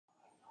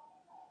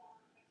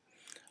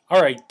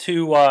Alright,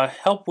 to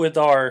help with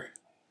our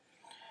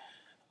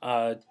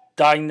uh,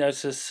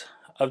 diagnosis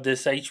of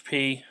this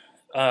HP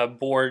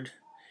board,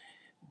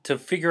 to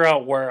figure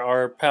out where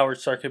our power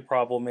circuit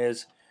problem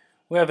is,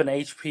 we have an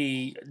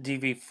HP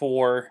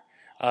DV4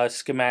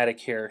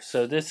 schematic here.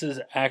 So this is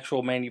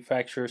actual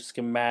manufacturer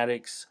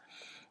schematics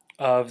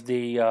of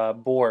the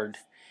board.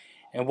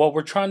 And what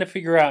we're trying to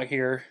figure out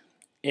here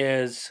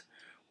is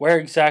where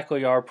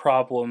exactly our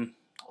problem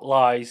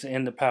lies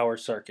in the power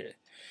circuit.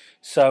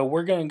 So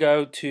we're going to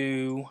go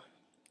to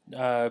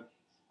uh,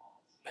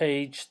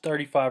 page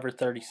 35 or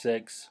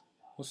 36.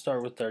 We'll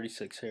start with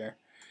 36 here.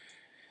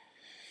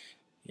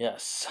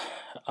 Yes.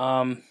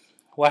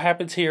 What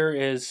happens here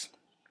is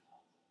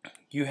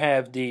you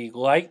have the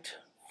light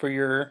for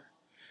your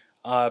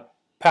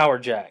power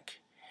jack.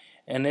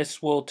 And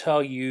this will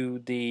tell you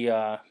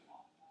the,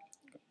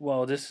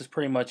 well, this is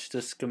pretty much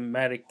the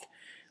schematic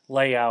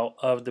layout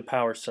of the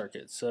power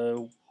circuit.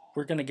 So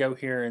we're going to go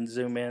here and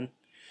zoom in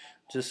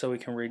just so we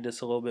can read this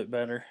a little bit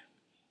better.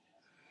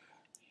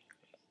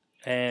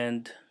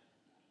 And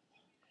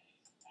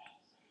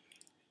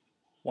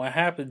what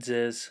happens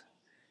is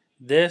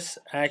this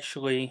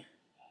actually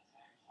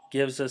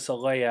gives us a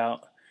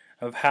layout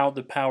of how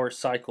the power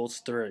cycles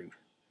through.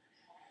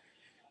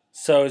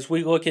 So as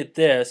we look at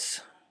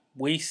this,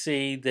 we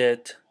see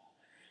that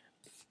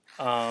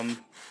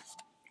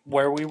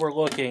where we were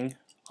looking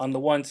on the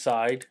one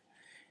side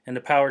in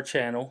the power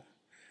channel,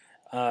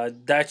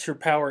 that's your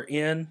power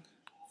in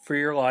for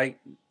your light,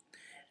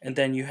 and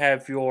then you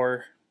have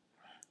your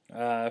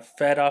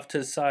fed off to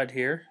the side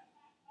here,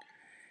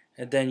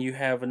 and then you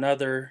have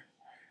another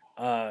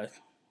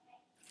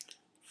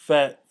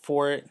FET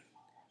for it.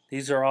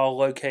 These are all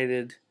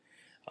located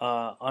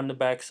on the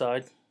back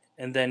side,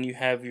 and then you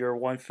have your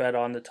one FET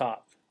on the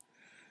top,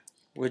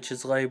 which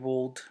is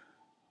labeled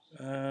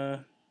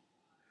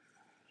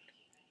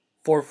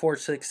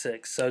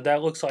 4466. So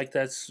that looks like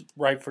that's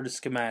right for the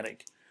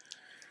schematic.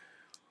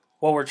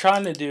 What we're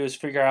trying to do is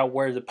figure out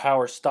where the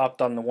power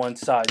stopped on the one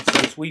side.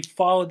 So as we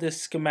follow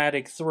this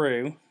schematic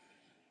through,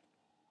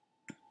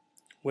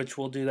 which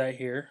we'll do that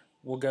here,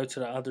 we'll go to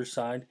the other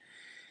side.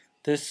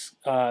 This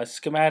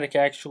schematic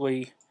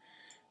actually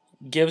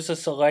gives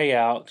us a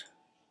layout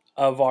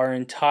of our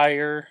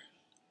entire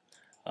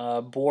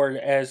board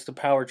as the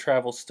power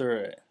travels through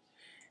it.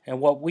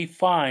 And what we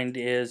find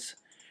is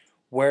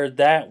where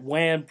that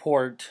WAN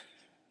port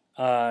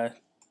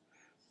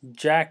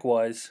jack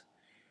was,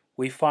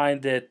 we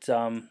find that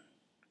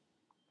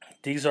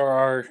these are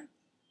our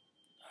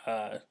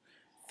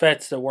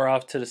FETs that were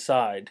off to the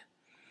side.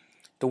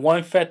 The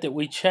one FET that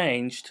we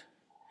changed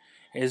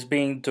is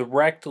being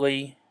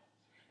directly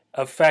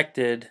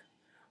affected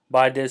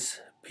by this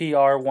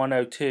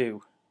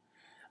PR102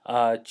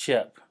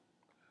 chip.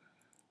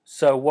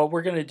 So what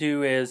we're going to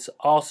do is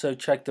also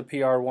check the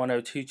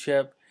PR102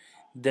 chip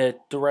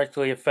that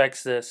directly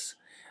affects this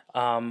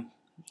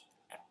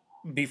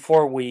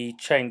before we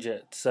change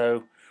it.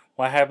 So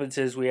what happens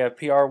is we have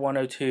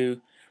PR102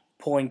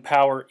 pulling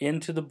power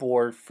into the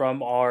board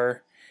from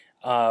our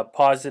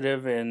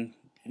positive and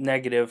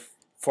negative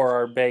for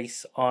our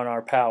base on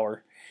our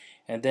power,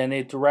 and then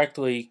it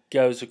directly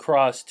goes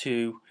across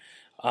to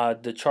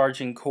the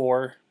charging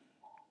core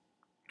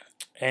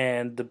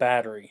and the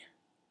battery.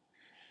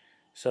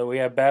 So we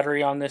have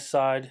battery on this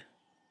side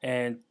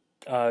and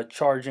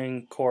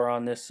charging core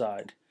on this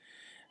side,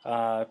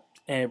 and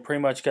it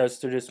pretty much goes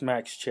through this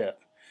max chip.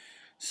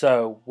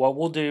 So what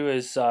we'll do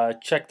is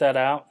check that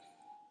out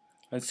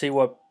and see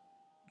what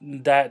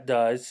that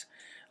does.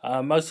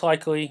 Most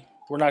likely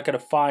we're not going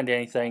to find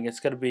anything. It's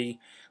going to be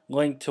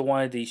linked to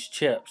one of these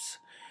chips,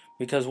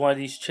 because one of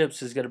these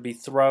chips is going to be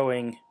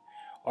throwing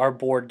our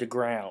board to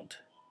ground.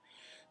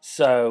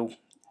 So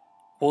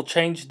we'll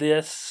change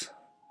this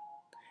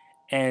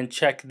and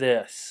check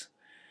this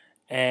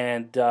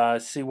and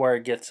see where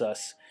it gets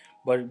us.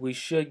 But we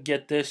should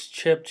get this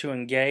chip to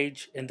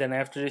engage, and then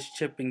after this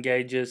chip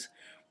engages,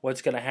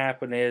 what's going to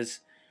happen is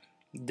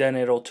then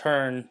it'll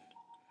turn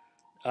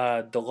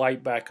the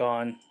light back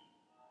on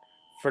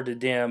for the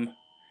dim,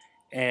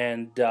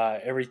 and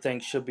everything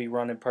should be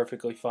running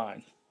perfectly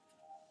fine.